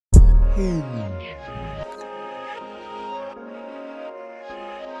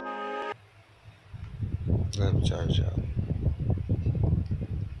Let me charge up.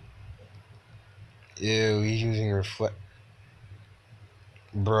 Ew, he's using reflect.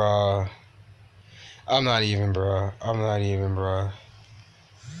 Bruh. I'm not even, bruh. I'm not even, bruh.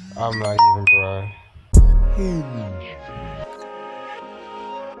 I'm not even, bruh.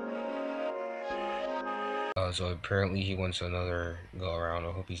 So apparently he wants another go around.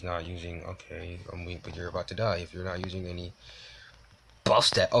 I hope he's not using. Okay, I'm weak, but you're about to die if you're not using any buff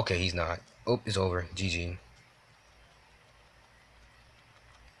stat. Okay, he's not. Oh, it's over. GG.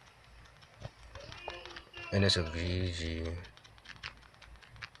 And it's a GG.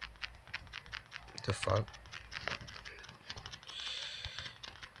 What the fuck?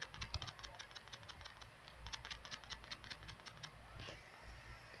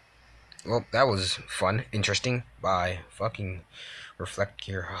 Well, that was fun, interesting. Bye. Fucking reflect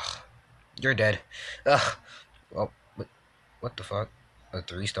gear. Ugh. You're dead. Ugh. Well, what the fuck? A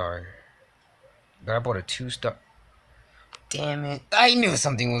 3-star. But I bought a 2-star. Damn it. I knew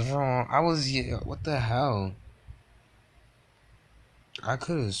something was wrong. What the hell? I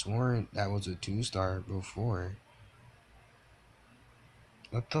could have sworn that was a 2-star before.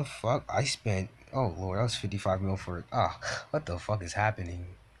 What the fuck? I spent. Oh lord, that was 55 mil for it. Ah, what the fuck is happening?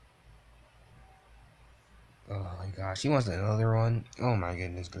 Oh my gosh, he wants another one. Oh my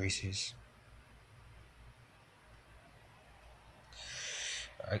goodness gracious.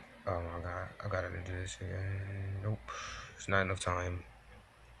 Oh my god, I gotta do this again. Nope, it's not enough time.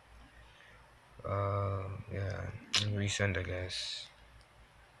 Yeah, resend I guess.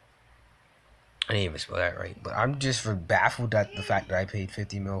 I didn't even spell that right, but I'm just baffled at the fact that I paid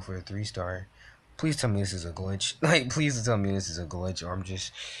 50 mil for a 3-star. Please tell me this is a glitch. Like, please tell me this is a glitch, or I'm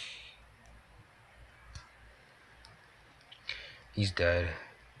just. He's dead.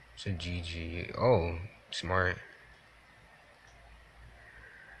 It's a GG. Oh, smart.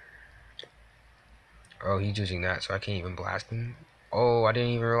 Oh, he's using that, so I can't even blast him. Oh, I didn't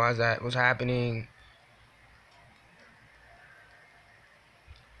even realize that was happening.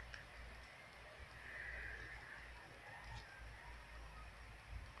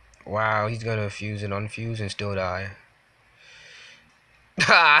 Wow, he's gonna fuse and unfuse and still die.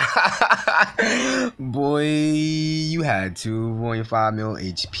 Boy, you had 2.5 mil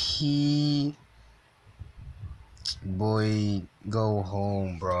HP. Boy, go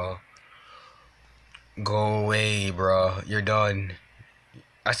home, bro. Go away, bro. You're done.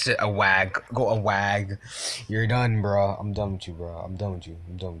 I said a wag. Go a wag. You're done, bro. I'm done with you, bro. I'm done with you.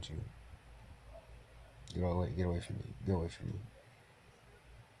 I'm done with you. Get away. Get away from me. Get away from me.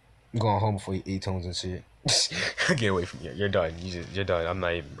 I'm going home before you eat tones and shit. Get away from me. You're done. You're done. I'm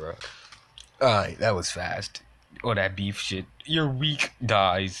not even, bro. Alright, that was fast. Oh, that beef shit. Your weak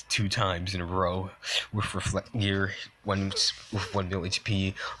dies 2 times in a row with reflect gear. One with 1 mil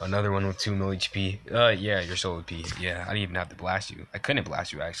HP, another one with 2 mil HP. Yeah, you're so OP. Yeah, I didn't even have to blast you. I couldn't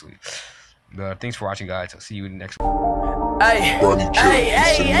blast you actually. But thanks for watching, guys. I'll see you in the next one. Hey,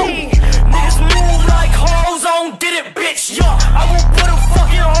 niggas move like hoes on did it, bitch. Yeah, I will put a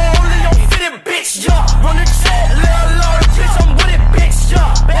fucking hole in your fitted, bitch. Yeah, run the jet,